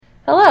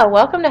Hello,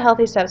 welcome to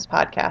Healthy Steps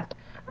Podcast.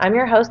 I'm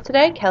your host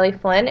today, Kelly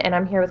Flynn, and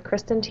I'm here with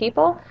Kristen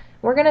Teeple.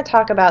 We're going to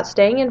talk about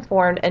staying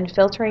informed and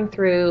filtering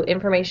through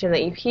information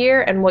that you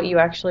hear and what you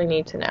actually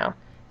need to know.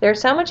 There's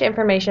so much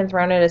information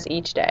thrown at us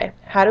each day.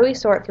 How do we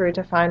sort through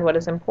to find what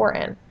is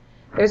important?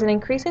 There's an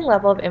increasing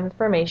level of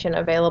information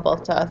available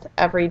to us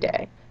every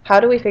day.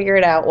 How do we figure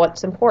it out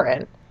what's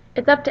important?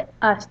 It's up to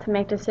us to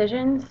make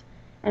decisions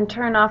and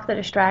turn off the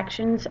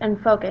distractions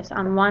and focus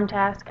on one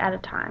task at a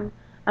time.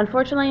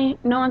 Unfortunately,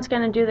 no one's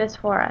going to do this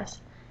for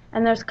us,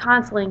 and there's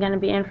constantly going to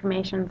be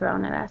information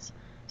thrown at us,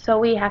 so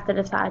we have to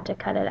decide to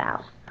cut it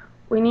out.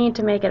 We need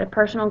to make it a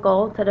personal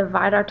goal to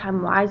divide our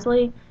time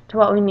wisely to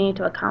what we need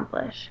to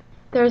accomplish.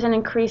 There's an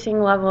increasing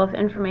level of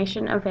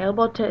information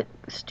available to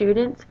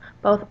students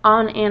both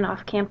on and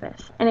off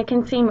campus, and it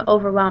can seem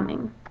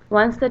overwhelming.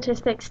 One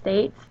statistic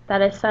states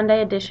that a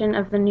Sunday edition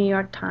of the New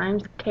York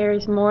Times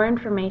carries more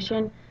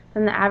information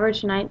than the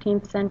average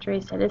 19th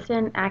century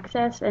citizen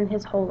accessed in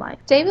his whole life.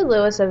 David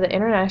Lewis of the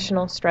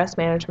International Stress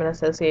Management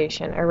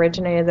Association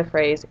originated the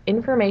phrase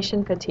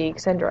information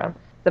fatigue syndrome.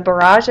 The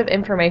barrage of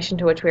information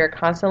to which we are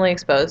constantly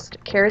exposed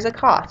carries a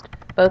cost,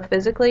 both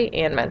physically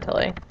and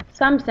mentally.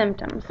 Some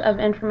symptoms of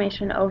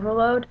information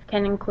overload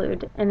can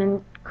include an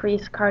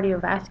increased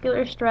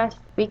cardiovascular stress,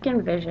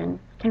 weakened vision,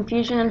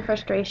 confusion and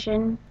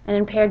frustration, and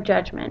impaired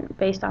judgment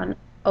based on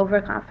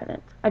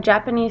overconfidence. A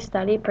Japanese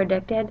study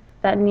predicted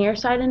that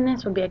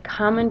nearsightedness would be a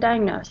common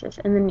diagnosis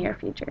in the near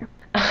future.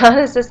 On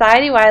a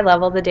society-wide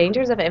level, the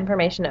dangers of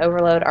information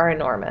overload are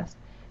enormous.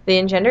 The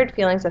engendered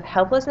feelings of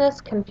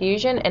helplessness,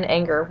 confusion, and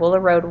anger will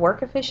erode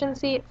work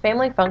efficiency,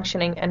 family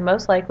functioning, and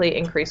most likely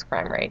increase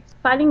crime rates.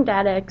 Fighting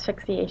data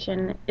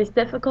asphyxiation is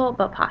difficult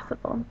but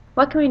possible.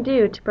 What can we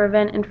do to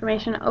prevent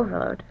information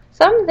overload?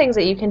 Some things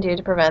that you can do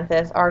to prevent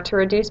this are to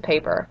reduce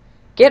paper,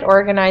 get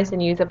organized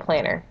and use a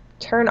planner,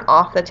 turn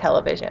off the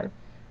television,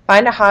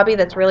 find a hobby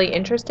that's really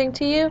interesting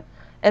to you,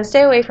 and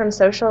stay away from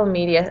social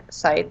media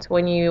sites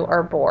when you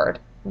are bored.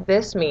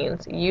 This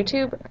means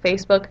YouTube,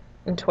 Facebook,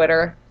 and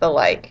Twitter, the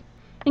like.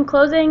 In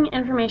closing,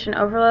 information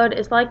overload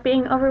is like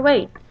being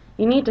overweight.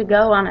 You need to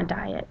go on a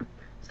diet.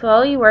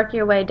 Slowly work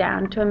your way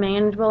down to a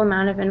manageable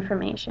amount of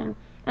information,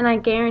 and I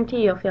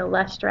guarantee you'll feel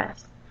less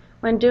stressed.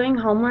 When doing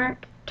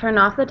homework, turn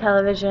off the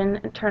television,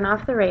 turn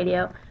off the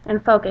radio,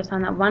 and focus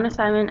on that one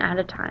assignment at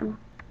a time.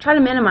 Try to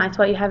minimize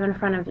what you have in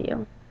front of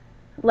you.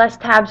 Less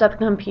tabs up the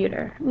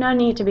computer. No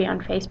need to be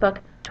on Facebook,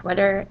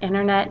 Twitter,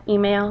 internet,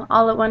 email,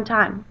 all at one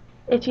time.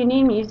 If you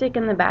need music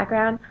in the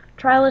background,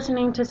 try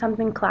listening to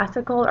something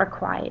classical or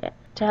quiet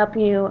to help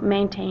you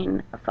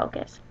maintain a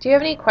focus. Do you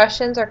have any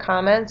questions or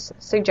comments,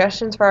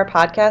 suggestions for our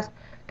podcast?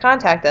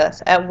 Contact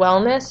us at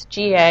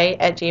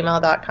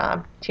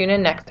wellnessga@gmail.com. Tune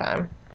in next time.